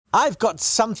I've got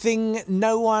something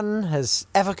no one has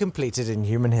ever completed in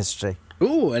human history.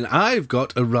 Oh, and I've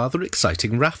got a rather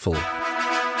exciting raffle. Date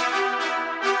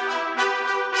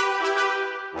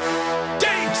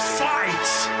fight!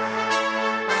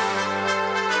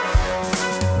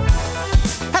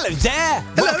 Hello there!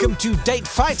 Welcome to Date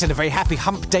Fight and a very happy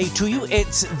hump day to you.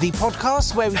 It's the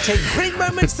podcast where we take great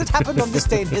moments that happened on this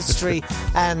day in history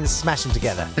and smash them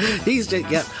together. He's Jake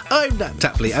Yap, I'm Nat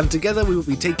Tapley, and together we will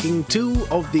be taking two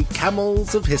of the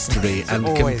camels of history and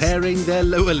comparing their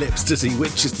lower lips to see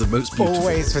which is the most beautiful.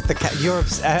 Always with the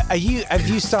have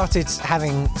you started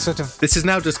having sort of... This is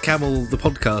now just Camel, the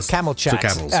podcast. Camel chat. For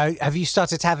camels. Have you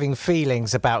started having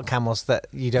feelings about camels that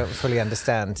you don't fully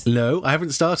understand? No, I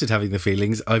haven't started having the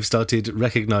feelings. I've started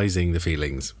recognising the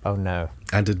feelings. Oh, no.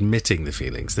 And admitting the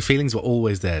feelings. The feelings were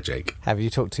always there, Jake. Have you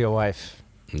talked to your wife?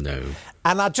 No.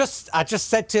 And I just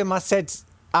said to him,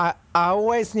 I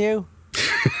always knew.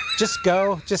 Just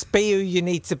go. Just be who you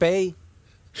need to be.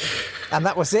 And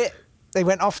that was it. They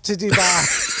went off to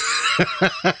Dubai.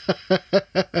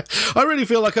 I really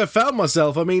feel like I found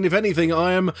myself. I mean, if anything,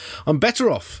 I'm better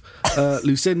off.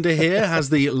 Lucinda here has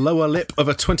the lower lip of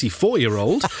a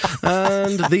 24-year-old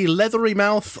and the leathery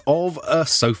mouth of a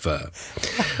sofa.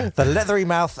 The leathery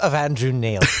mouth of Andrew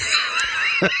Neil.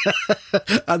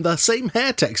 And the same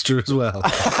hair texture as well.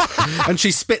 And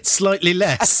she spits slightly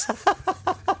less.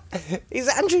 Is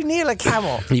Andrew Neil a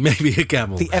camel? He may be a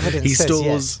camel. The evidence he says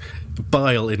stores yes.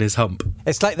 bile in his hump.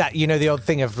 It's like that, the odd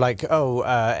thing of like,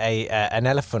 an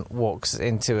elephant walks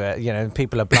into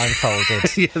people are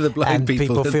blindfolded. Yeah, the blind and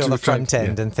people feel the front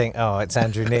end yeah. and think, oh, it's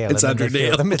Andrew Neil. It's and Andrew then they feel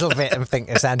Neil. the middle bit and think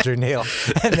it's Andrew Neil.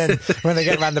 And then when they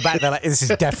get around the back, they're like, this is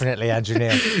definitely Andrew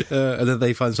Neil. And then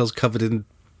they find themselves covered in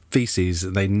feces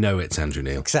and they know it's Andrew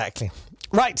Neil. Exactly.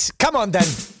 Right, come on then.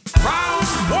 Round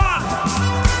one!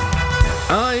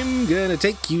 I'm going to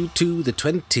take you to the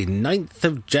 29th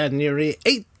of January,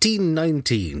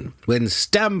 1819, when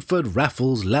Stamford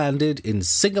Raffles landed in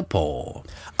Singapore.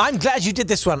 I'm glad you did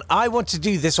this one. I want to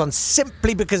do this one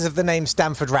simply because of the name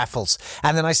Stamford Raffles.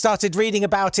 And then I started reading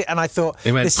about it and I thought,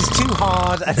 this is too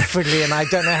hard and fiddly and I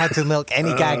don't know how to milk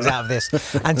any gags out of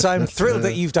this. And so I'm thrilled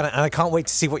that you've done it and I can't wait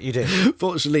to see what you do.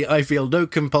 Fortunately, I feel no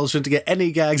compulsion to get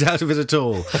any gags out of it at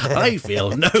all. I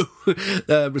feel no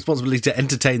responsibility to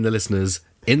entertain the listeners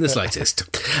in the slightest.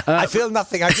 I feel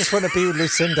nothing. I just want to be with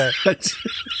Lucinda.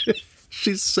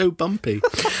 She's so bumpy.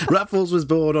 Raffles was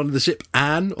born on the ship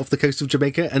Anne off the coast of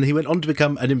Jamaica, and he went on to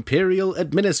become an imperial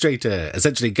administrator,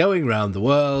 essentially going around the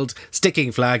world,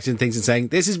 sticking flags and things and saying,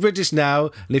 this is British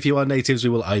now, and if you are natives, we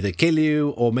will either kill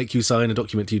you or make you sign a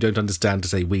document you don't understand to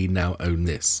say we now own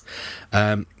this.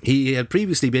 He had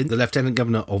previously been the Lieutenant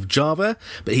Governor of Java,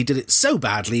 but he did it so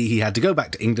badly he had to go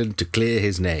back to England to clear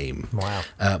his name. Wow.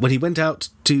 When he went out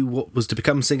to what was to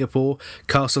become Singapore,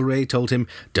 Castlereagh told him,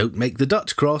 don't make the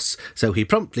Dutch cross, so he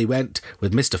promptly went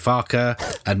with Mr. Farquhar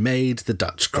and made the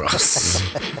Dutch cross.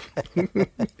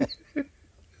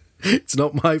 It's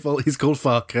not my fault he's called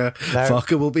Farquhar. No.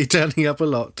 Farquhar will be turning up a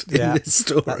lot in this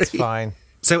story. That's fine.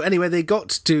 So anyway, they got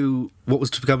to what was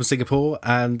to become Singapore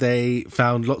and they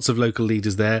found lots of local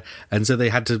leaders there. And so they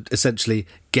had to essentially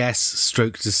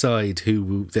decide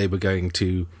who they were going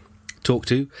to talk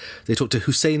to. They talked to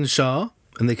Hussein Shah,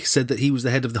 and they said that he was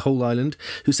the head of the whole island.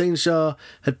 Hussein Shah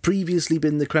had previously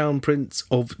been the crown prince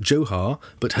of Johor,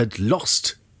 but had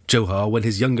lost Johor when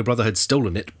his younger brother had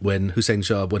stolen it when Hussein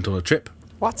Shah went on a trip.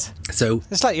 What? So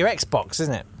it's like your Xbox,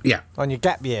 isn't it? Yeah. On your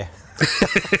gap year.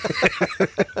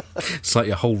 It's like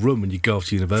your whole room when you go off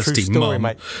to university, True story, Mum.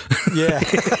 mate. Yeah.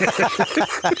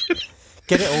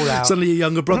 Get it all out. Suddenly your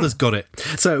younger brother's got it.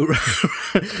 So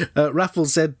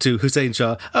Raffles said to Hussein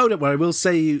Shah, oh, don't worry, we'll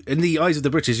say you, in the eyes of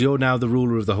the British, you're now the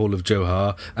ruler of the whole of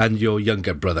Johor, and your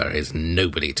younger brother is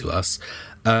nobody to us.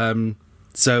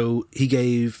 So he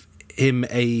gave him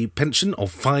a pension of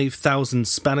 5,000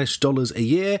 Spanish dollars a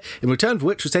year, in return for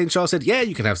which Hussein Shah said, yeah,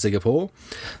 you can have Singapore.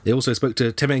 They also spoke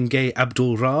to Temengay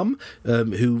Abdul Ram,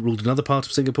 who ruled another part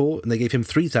of Singapore, and they gave him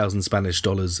 3,000 Spanish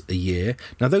dollars a year.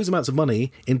 Now, those amounts of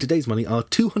money, in today's money, are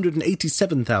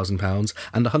 £287,000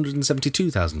 and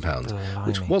 £172,000,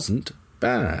 which wasn't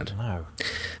bad. No.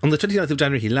 On the 29th of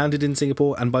January, he landed in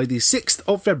Singapore, and by the 6th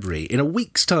of February, in a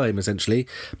week's time, essentially,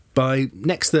 by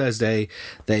next Thursday,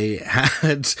 they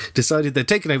had decided they'd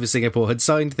taken over Singapore, had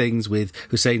signed things with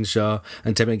Hussein Shah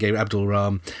and Temengay Abdul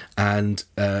Ram, and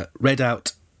read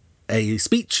out a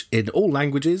speech in all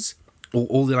languages,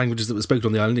 all the languages that were spoken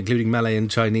on the island, including Malay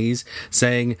and Chinese,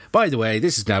 saying, by the way,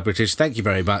 this is now British, thank you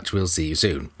very much, we'll see you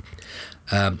soon.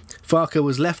 Farquhar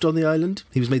was left on the island.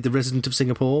 He was made the resident of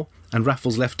Singapore, and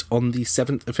Raffles left on the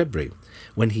 7th of February.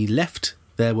 When he left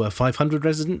there were 500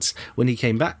 residents. When he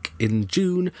came back in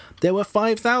June, there were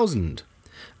 5,000.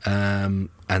 And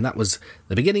that was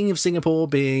the beginning of Singapore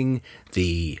being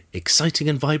the exciting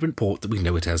and vibrant port that we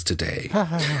know it as today.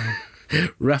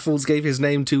 Raffles gave his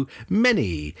name to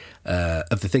many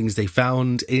of the things they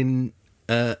found in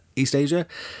East Asia,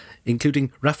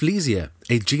 including Rafflesia,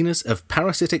 a genus of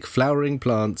parasitic flowering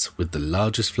plants with the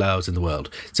largest flowers in the world.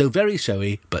 So very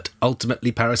showy, but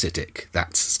ultimately parasitic.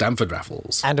 That's Stamford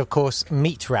Raffles. And, of course,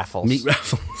 meat raffles. Meat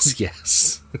Raffles,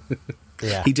 yes.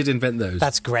 Yeah. He did invent those.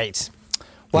 That's great.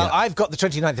 Well, Yeah. I've got the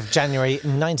 29th of January,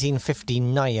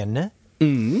 1959.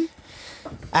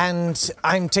 And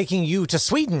I'm taking you to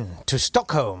Sweden, to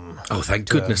Stockholm. Oh, thank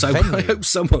to a goodness. I venue. hope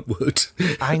someone would.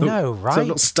 I know, right? So I'm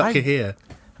not stuck here.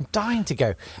 I'm dying to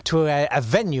go to a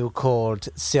venue called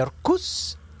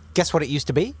Circus. Guess what it used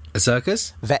to be? A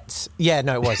circus? Vets. Yeah,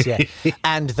 no, it was, yeah.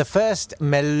 And the first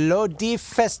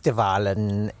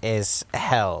Melodifestivalen is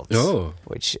held. Oh.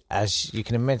 Which, as you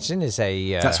can imagine, is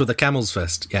a... That's with the Camels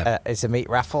Fest, yeah. it's a meat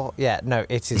raffle. Yeah, no,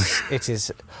 it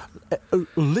is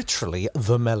literally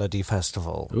the Melody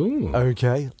Festival. Ooh.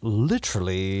 Okay,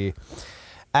 literally.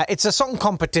 It's a song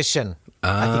competition.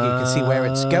 I think you can see where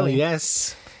it's going.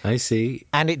 Yes, I see.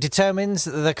 And it determines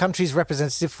the country's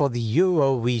representative for the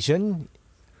Eurovision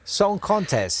Song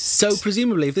Contest. So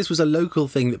presumably, if this was a local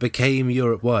thing that became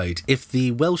Europe-wide, if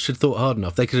the Welsh had thought hard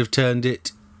enough, they could have turned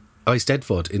it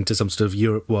Eisteddfod into some sort of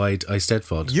Europe-wide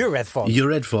Eisteddfod.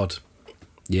 Euredfod.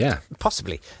 Yeah.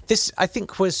 Possibly. This, I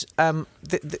think, was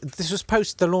this was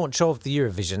post the launch of the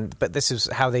Eurovision, but this is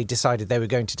how they decided they were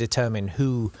going to determine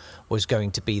who was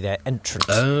going to be their entrant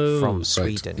from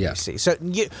Sweden. Right. Yeah. You see, so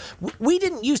we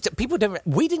didn't used to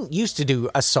we didn't used to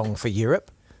do a song for Europe.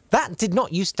 That did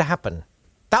not used to happen.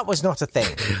 That was not a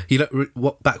thing. You know,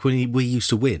 what, back when we used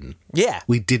to win, Yeah.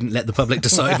 we didn't let the public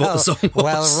decide what the song was.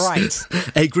 Well, right.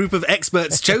 A group of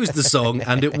experts chose the song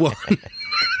and it won.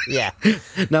 Yeah.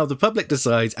 Now the public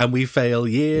decides and we fail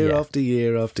year Yeah. after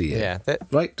year after year. Yeah.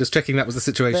 Right? Just checking that was the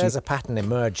situation. There's a pattern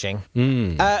emerging.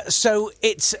 So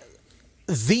it's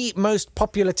the most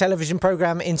popular television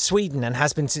programme in Sweden and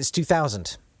has been since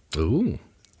 2000. Ooh.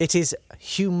 It is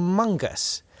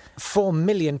humongous. 4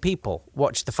 million people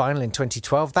watched the final in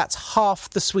 2012. That's half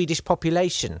the Swedish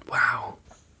population. Wow.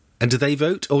 And do they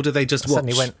vote or do they just watch?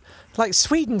 Suddenly went, like,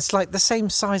 Sweden's like the same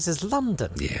size as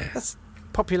London. Yeah. That's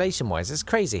population-wise. It's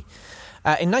crazy.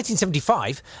 In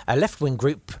 1975, a left-wing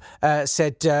group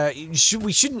said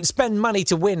we shouldn't spend money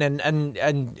to win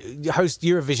and host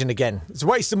Eurovision again. It's a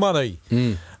waste of money.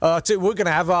 We're going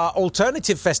to have our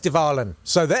alternative festivalen.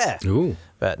 So there. Ooh.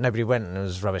 But nobody went and it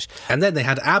was rubbish. And then they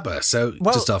had ABBA, so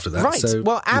just after that. Right. So,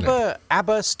 well, you know.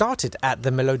 ABBA started at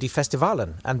the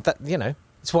Melodifestivalen, and that, you know,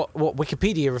 it's what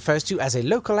Wikipedia refers to as a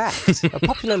local act, a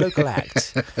popular local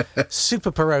act. Super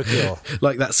parochial.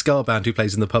 Like that ska band who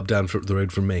plays in the pub down the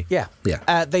road from me. Yeah.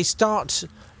 Yeah. They start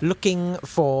looking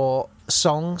for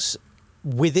songs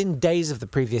within days of the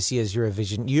previous year's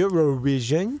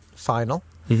Eurovision final.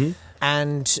 Mm-hmm.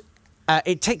 And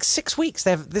it takes 6 weeks.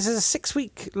 This is a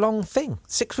 6-week-long thing.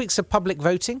 6 weeks of public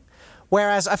voting.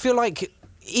 Whereas I feel like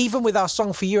even with our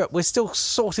Song for Europe, we're still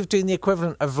sort of doing the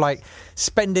equivalent of like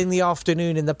spending the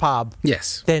afternoon in the pub.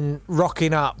 Yes. Then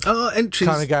rocking up. Entries.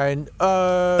 Kind of going,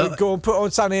 go and put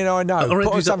on something I know. Our Put on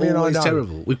entries are something I always know.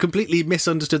 terrible. We've completely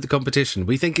misunderstood the competition.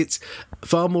 We think it's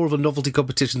far more of a novelty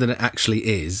competition than it actually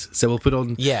is. So we'll put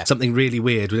on something really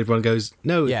weird when everyone goes,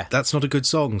 no, that's not a good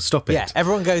song. Stop it. Yeah,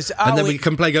 everyone goes, and then we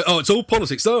complain, go, it's all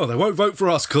politics. Oh, they won't vote for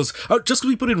us because just because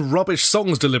we put in rubbish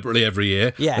songs deliberately every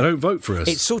year, they don't vote for us.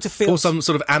 It sort of feels... Or some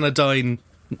sort of anodyne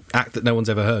act that no one's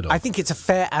ever heard of. I think it's a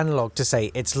fair analogue to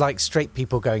say it's like straight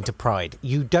people going to Pride.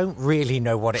 You don't really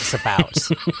know what it's about.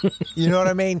 You know what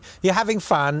I mean? You're having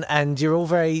fun and you're all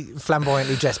very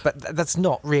flamboyantly dressed, but that's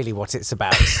not really what it's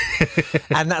about.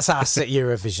 And that's us at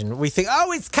Eurovision. We think,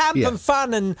 it's camp and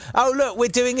fun, and look, we're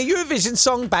doing a Eurovision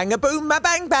song, bang a boom, a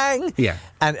bang bang. Yeah.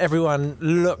 And everyone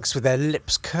looks with their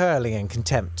lips curling in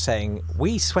contempt, saying,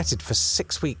 we sweated for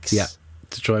 6 weeks. Yeah.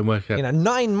 To try and work out.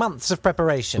 9 months of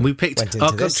preparation. And we picked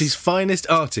our country's finest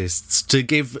artists to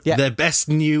give their best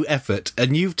new effort,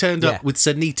 and you've turned up with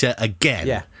Sanita again.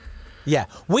 Yeah. Yeah.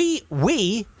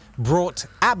 We brought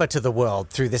ABBA to the world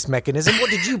through this mechanism. What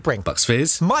did you bring? Bucks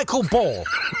Fizz. Michael Ball.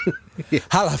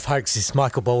 Hello, folks. It's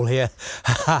Michael Ball here.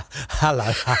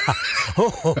 Hello.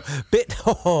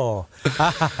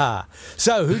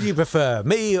 So, who do you prefer,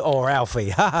 me or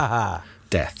Alfie?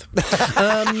 Death.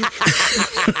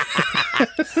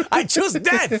 I chose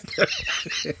death.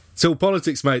 It's all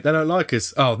politics, mate. They don't like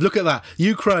us. Oh, look at that.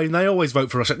 Ukraine, they always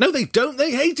vote for Russia. No, they don't.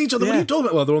 They hate each other. What are you talking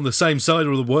about? Well, they're on the same side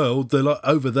of the world. They're like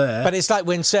over there. But it's like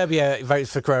when Serbia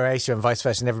votes for Croatia and vice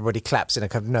versa and everybody claps in a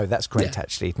kind of, no, that's great,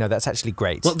 actually. No, that's actually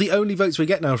great. Well, the only votes we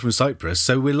get now are from Cyprus,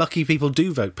 so we're lucky people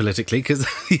do vote politically because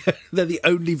they're the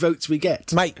only votes we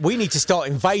get. Mate, we need to start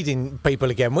invading people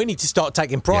again. We need to start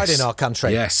taking pride in our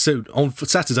country. Yes, so on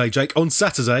Saturday, Jake, on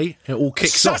Saturday, it all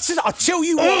kicks off. I tell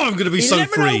you what. what. I'm going to be so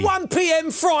free. 11:01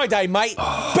 p.m. Friday, mate.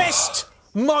 Best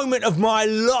moment of my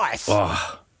life.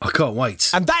 Oh, I can't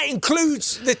wait. And that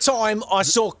includes the time I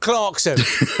saw Clarkson.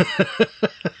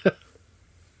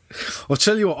 I'll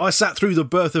tell you what, I sat through the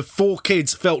birth of 4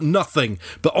 kids, felt nothing.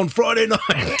 But on Friday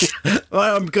night,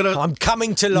 I'm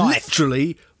coming to life.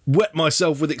 Literally wet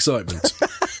myself with excitement.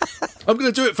 I'm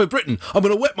going to do it for Britain. I'm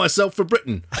going to wet myself for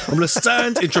Britain. I'm going to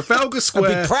stand in Trafalgar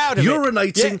Square, be proud of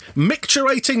urinating,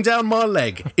 micturating down my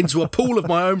leg into a pool of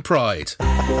my own pride.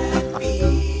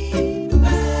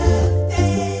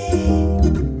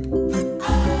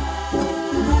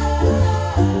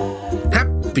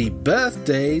 Happy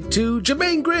birthday to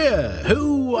Jermaine Greer,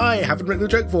 who I haven't written a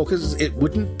joke for because it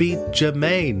wouldn't be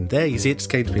Jermaine. There, you see, it just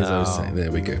came to me as I was saying. There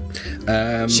we go.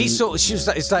 She was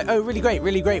like, it's like, oh, really great,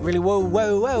 really whoa,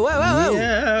 whoa, whoa, whoa, whoa.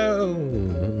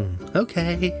 Yeah.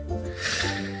 Okay.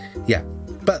 Yeah.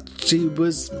 But she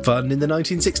was fun in the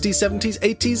 1960s, 70s,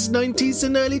 80s, 90s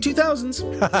and early 2000s.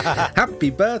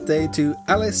 Happy birthday to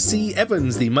Alice C.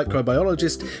 Evans, the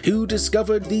microbiologist who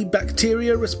discovered the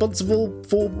bacteria responsible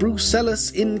for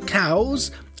brucellus in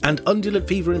cows and undulant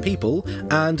fever in people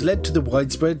and led to the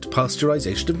widespread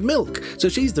pasteurisation of milk. So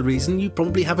she's the reason you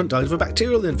probably haven't died of a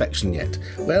bacterial infection yet.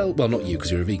 Well, not you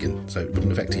because you're a vegan, so it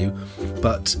wouldn't affect you.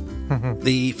 But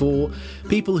for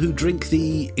people who drink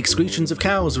the excretions of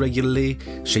cows regularly,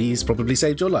 she's probably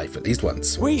saved your life at least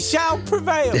once. We shall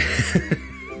prevail.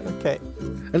 Okay.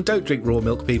 And don't drink raw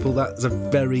milk, people. That's a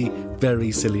very,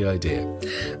 very silly idea.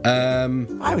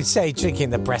 I would say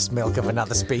drinking the breast milk of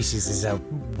another species is a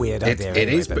weird idea. It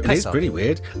is pretty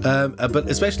weird. But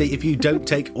especially if you don't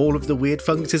take all of the weird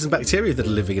funguses and bacteria that are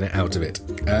living in it out of it.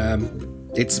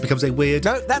 It becomes a weird...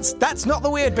 No, that's not the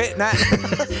weird bit, Nat.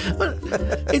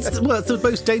 It's the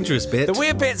most dangerous bit. The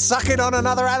weird bit, sucking on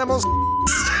another animal's...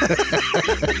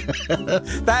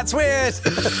 That's weird.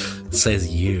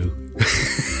 Says you.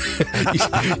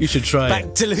 You should try Back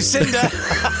it. to Lucinda.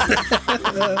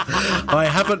 I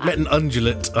haven't met an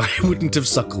undulate I wouldn't have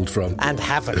suckled from. And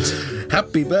haven't.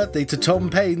 Happy birthday to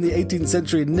Tom Paine, the 18th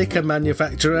century knicker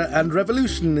manufacturer and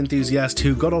revolution enthusiast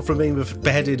who got off from being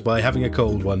beheaded by having a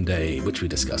cold one day, which we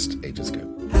discussed ages ago.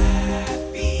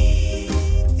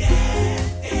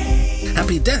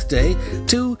 Happy Death Day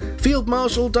to Field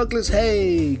Marshal Douglas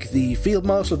Haig, the Field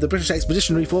Marshal of the British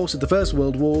Expeditionary Force of the First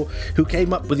World War, who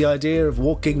came up with the idea of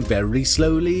walking very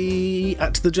slowly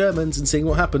at the Germans and seeing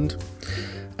what happened.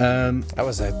 That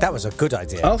was a good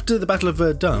idea. After the Battle of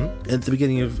Verdun at the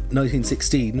beginning of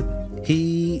 1916,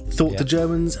 he thought the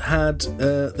Germans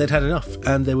they'd had enough,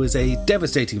 and there was a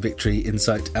devastating victory in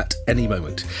sight at any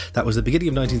moment. That was the beginning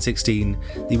of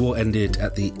 1916. The war ended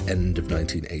at the end of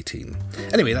 1918.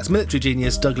 Anyway, that's military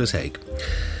genius Douglas Haig.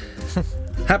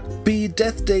 Happy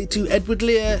Death Day to Edward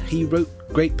Lear. He wrote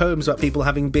great poems about people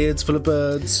having beards full of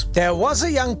birds. There was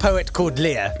a young poet called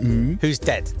Lear who's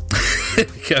dead. There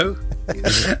we go.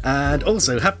 And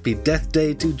also happy Death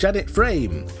Day to Janet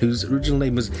Frame, whose original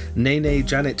name was Nene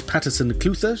Janet Patterson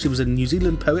Clutha. She was a New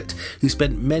Zealand poet who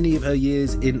spent many of her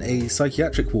years in a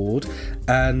psychiatric ward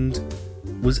and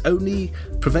was only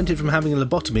prevented from having a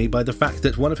lobotomy by the fact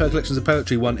that one of her collections of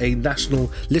poetry won a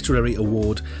National Literary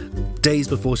Award days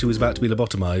before she was about to be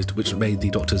lobotomised, which made the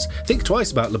doctors think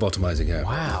twice about lobotomising her.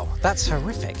 Wow, that's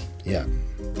horrific. Yeah,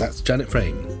 that's Janet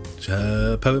Frame.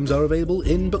 Her poems are available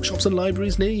in bookshops and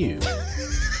libraries near you.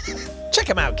 Check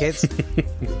them out, kids.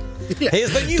 Yeah.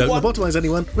 Here's the new Don't one. Don't lobotomise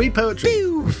anyone. Read poetry.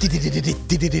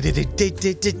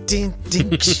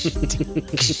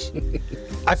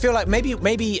 I feel like maybe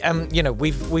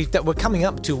we're coming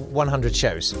up to 100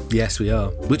 shows. Yes, we are.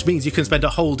 Which means you can spend a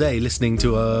whole day listening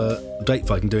to a date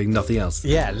fight and doing nothing else.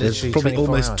 Yeah, literally. There's probably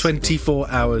almost hours. 24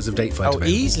 hours of date fight. Oh,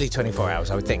 easily 24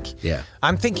 hours, I would think. Yeah.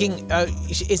 I'm thinking,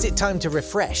 is it time to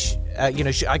refresh?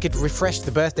 I could refresh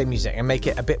the birthday music and make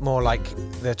it a bit more like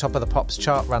the Top of the Pops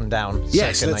chart rundown.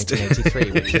 Yes, let's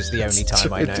 1983, which was the only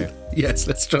time I know. Yes,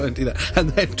 let's try and do that.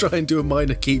 And then try and do a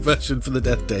minor key version for the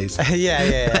Death Days.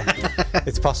 Yeah.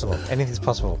 It's possible. Anything's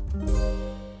possible.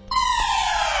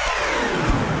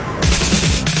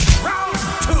 Round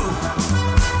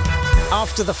 2.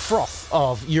 After the froth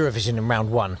of Eurovision in round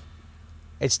 1,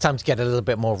 it's time to get a little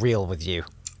bit more real with you.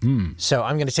 So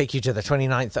I'm going to take you to the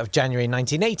 29th of January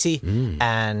 1980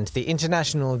 and the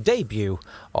international debut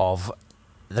of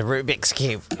the Rubik's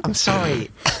Cube. I'm sorry.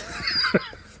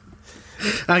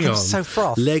 Hang on. I'm so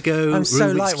froth. Lego, I'm so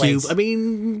Rubik's lightweight. Cube. I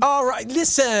mean... All right,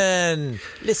 listen.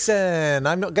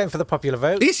 I'm not going for the popular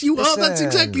vote. Yes, you are. Listen. That's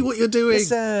exactly what you're doing.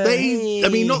 Listen. I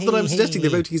mean, not that I'm suggesting the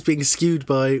voting is being skewed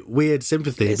by weird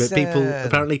sympathy, but people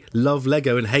apparently love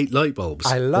Lego and hate light bulbs.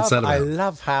 I What's that about?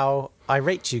 love how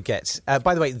irate you get.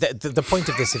 By the way, the point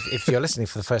of this, if you're listening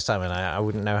for the first time, and I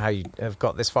wouldn't know how you have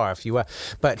got this far if you were,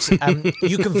 but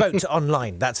you can vote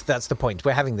online. That's the point.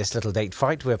 We're having this little date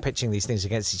fight. We're pitching these things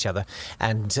against each other,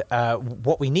 and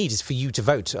what we need is for you to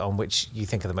vote on which you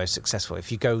think are the most successful. If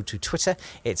you go to Twitter,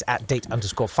 it's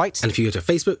 @date_fight. And if you go to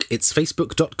Facebook, it's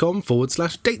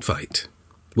facebook.com/datefight,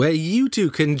 where you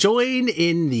too can join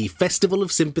in the festival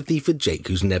of sympathy for Jake,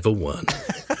 who's never won.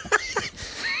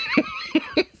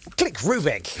 Click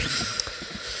Rubik.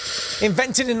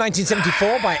 Invented in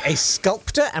 1974 by a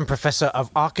sculptor and professor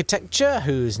of architecture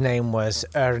whose name was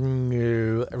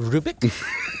Erno Rubik.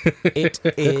 It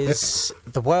is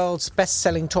the world's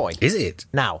best-selling toy. Is it?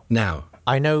 Now,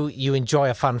 I know you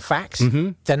enjoy a fun fact.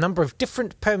 The number of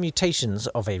different permutations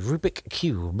of a Rubik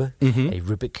Cube. A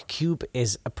Rubik Cube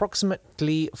is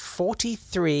approximately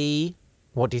 43...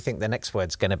 What do you think the next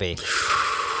word's going to be?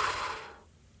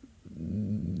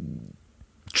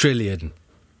 Trillion.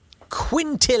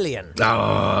 Quintillion. Oh,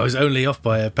 I was only off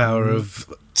by a power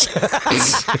of...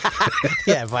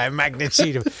 Yeah, by a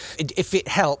magnitude of... If it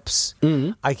helps,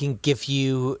 I can give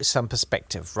you some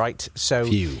perspective, right? So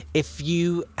if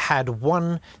you had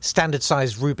one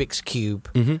standard-sized Rubik's Cube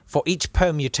for each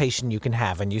permutation you can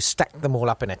have, and you stack them all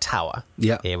up in a tower,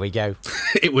 here we go.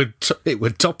 It would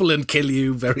topple and kill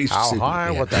you very soon. How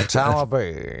high would that tower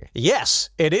be? Yes,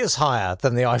 it is higher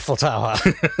than the Eiffel Tower.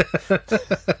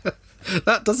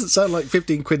 That doesn't sound like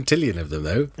 15 quintillion of them,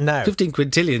 though. No. 15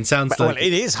 quintillion sounds like... Well,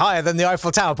 it is higher than the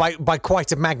Eiffel Tower by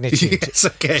quite a magnitude. Yes,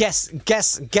 okay.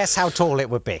 Guess how tall it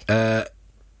would be.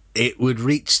 It would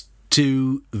reach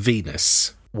to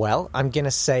Venus. Well, I'm going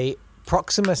to say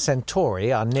Proxima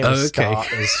Centauri, our nearest star,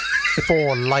 is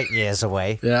 4 light years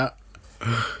away. Yeah.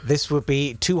 This would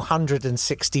be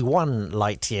 261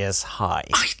 light years high.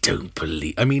 I don't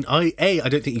believe... I mean, I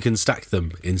don't think you can stack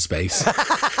them in space.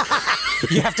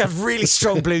 You have to have really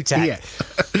strong blue tack.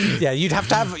 Yeah, you'd have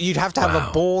to have a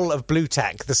ball of blue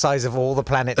tack the size of all the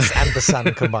planets and the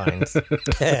sun combined.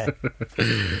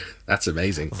 That's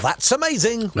amazing. That's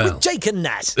amazing with Jake and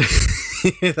Nat.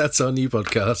 That's our new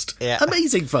podcast. Yeah.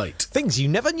 Amazing Fight. Things you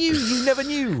never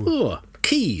knew. Oh,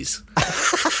 keys.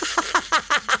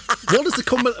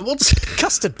 What's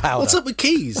custard powder? What's up with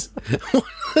keys?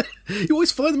 You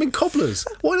always find them in cobblers.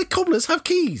 Why do cobblers have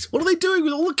keys? What are they doing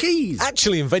with all the keys?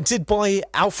 Actually invented by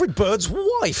Alfred Bird's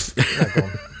wife. Go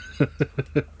on.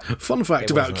 Fun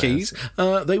fact about keys,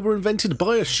 they were invented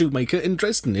by a shoemaker in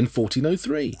Dresden in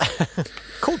 1403.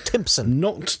 Called Timpson.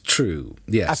 Not true.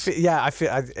 Yes. I feel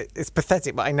it's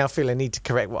pathetic, but I now feel I need to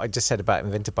correct what I just said about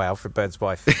invented by Alfred Bird's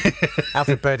wife.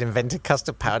 Alfred Bird invented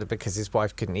custard powder because his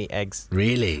wife couldn't eat eggs.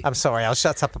 Really? I'm sorry, I'll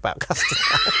shut up about custard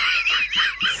powder.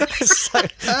 It's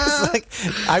like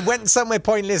I went somewhere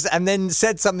pointless and then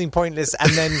said something pointless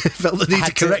and then felt the need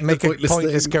to correct make the a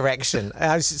pointless correction.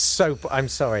 I'm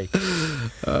sorry.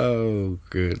 Oh,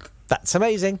 good. That's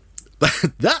amazing.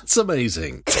 That's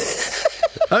amazing.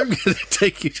 I'm going to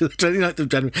take you to the 29th of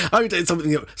January. I'm going to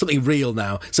do something real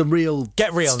now. Some real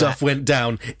stuff went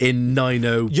down in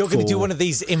 904. You're going to do one of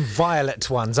these inviolate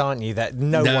ones, aren't you? That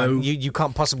no one, you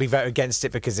can't possibly vote against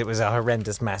it because it was a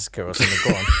horrendous massacre or something.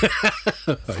 Go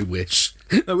on.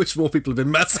 I wish more people had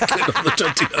been massacred on the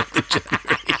 29th of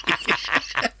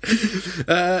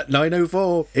January.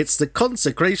 904. It's the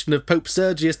consecration of Pope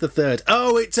Sergius III.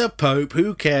 Oh, it's a pope.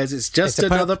 Who cares? It's just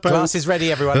another pope. Glass is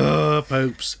ready, everyone. Oh,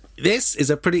 popes. This is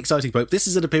a pretty exciting pope. This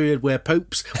is at a period where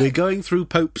we're going through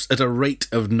popes at a rate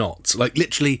of knots. Like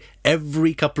literally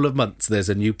every couple of months there's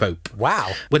a new pope.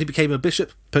 Wow. When he became a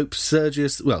bishop, Pope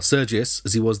Sergius,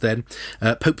 as he was then,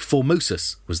 Pope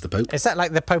Formosus was the pope. Is that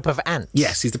like the Pope of Ants?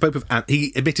 Yes, he's the Pope of Ants.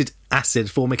 He emitted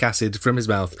formic acid from his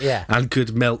mouth and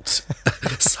could melt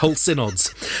whole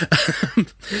synods.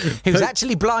 He was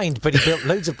actually blind, but he built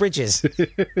loads of bridges.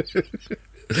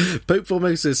 Pope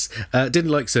Formosus didn't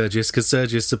like Sergius because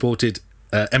Sergius supported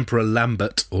Emperor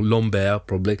Lambert, or Lambert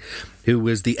probably, who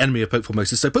was the enemy of Pope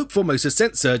Formosus. So Pope Formosus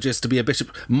sent Sergius to be a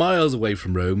bishop miles away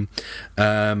from Rome.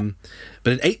 But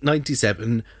in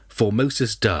 897,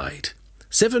 Formosus died.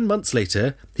 7 months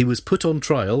later, he was put on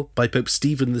trial by Pope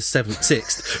Stephen VI,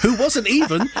 who wasn't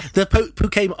even the Pope who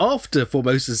came after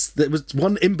Formosus. There was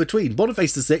one in between.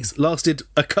 Boniface VI lasted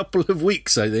a couple of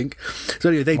weeks, I think. So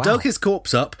anyway, they dug his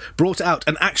corpse up, brought it out,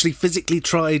 and actually physically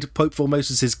tried Pope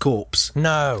Formosus's corpse.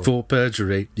 No. For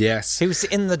perjury, yes. He was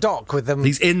in the dock with them.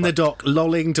 He's in the dock,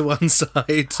 lolling to one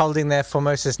side. Holding their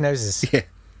Formosus noses. Yeah.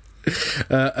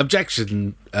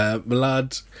 Objection,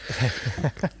 Millard.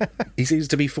 He seems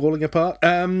to be falling apart.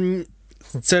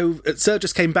 So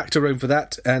Sergius came back to Rome for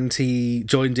that, and he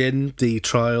joined in the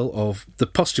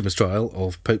posthumous trial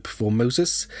of Pope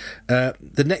Formosus.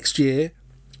 The next year,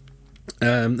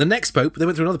 the next pope, they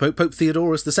went through another pope, Pope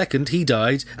Theodorus II. He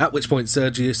died, at which point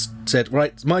Sergius said,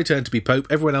 right, it's my turn to be pope.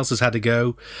 Everyone else has had a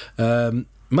go.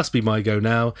 Must be my go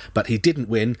now. But he didn't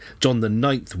win. John the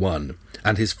IX won.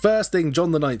 And his first thing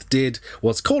John the IX did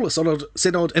was call a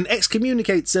synod and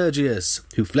excommunicate Sergius,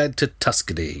 who fled to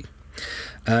Tuscany.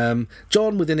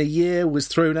 John, within a year, was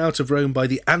thrown out of Rome by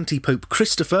the anti-pope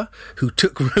Christopher, who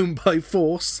took Rome by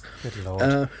force. Good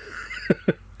Lord.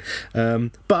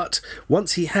 But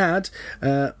once he had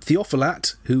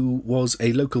Theophylat, who was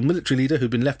a local military leader who'd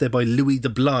been left there by Louis the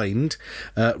Blind,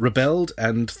 rebelled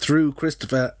and threw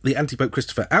the anti-pope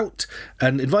Christopher out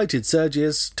and invited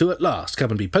Sergius to at last come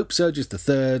and be Pope Sergius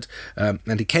III.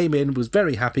 And he came in, was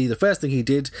very happy. The first thing he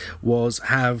did was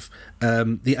have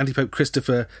the anti-pope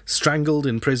Christopher strangled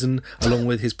in prison along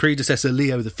with his predecessor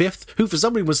Leo V, who for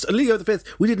some reason was Leo V.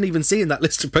 We didn't even see in that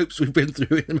list of popes we've been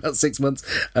through in about 6 months.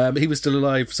 He was still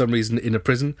alive for some reason in a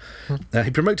prison.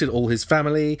 He promoted all his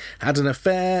family, had an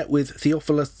affair with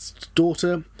Theophilus'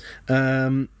 daughter,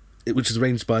 which was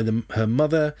arranged by her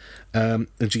mother, and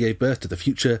she gave birth to the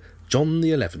future John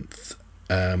the XI.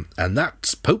 And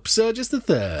that's Pope Sergius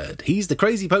III. He's the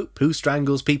crazy pope who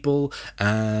strangles people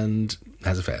and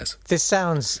has affairs. This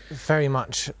sounds very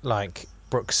much like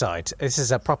Brookside. This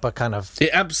is a proper kind of...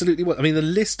 It absolutely was. I mean, the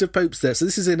list of popes there. So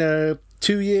this is in a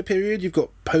 2-year period. You've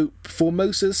got Pope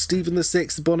Formosus, Stephen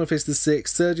VI, Boniface VI,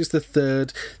 Sergius III,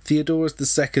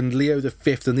 Theodorus II, Leo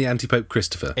V, and the anti-pope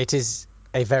Christopher. It is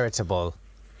a veritable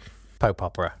Pope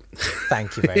opera.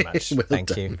 Thank you very much.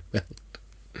 Thank you.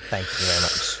 Thank you very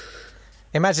much.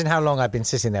 Imagine how long I've been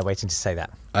sitting there waiting to say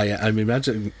that. I'm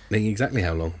imagining exactly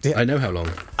how long. I know how long.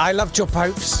 I loved your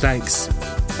popes. Thanks.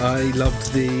 I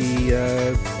loved the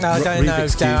No, I don't know,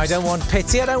 Dan. I don't want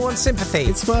pity. I don't want sympathy.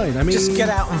 It's fine. I mean, just get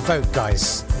out and vote,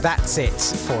 guys. That's it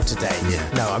for today. Yeah.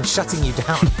 No, I'm shutting you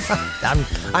down.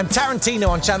 I'm Tarantino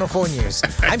on Channel 4 News.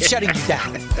 I'm shutting you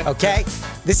down, okay?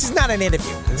 This is not an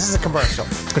interview. This is a commercial.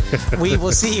 We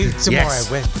will see you tomorrow.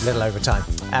 Yes. We're a little over time.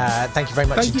 Thank you very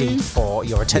much indeed for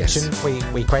your attention.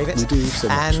 Yes. We crave it. We do so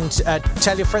much. And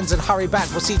tell your friends and hurry back.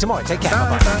 We'll see you tomorrow. Take care.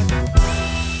 Bye-bye.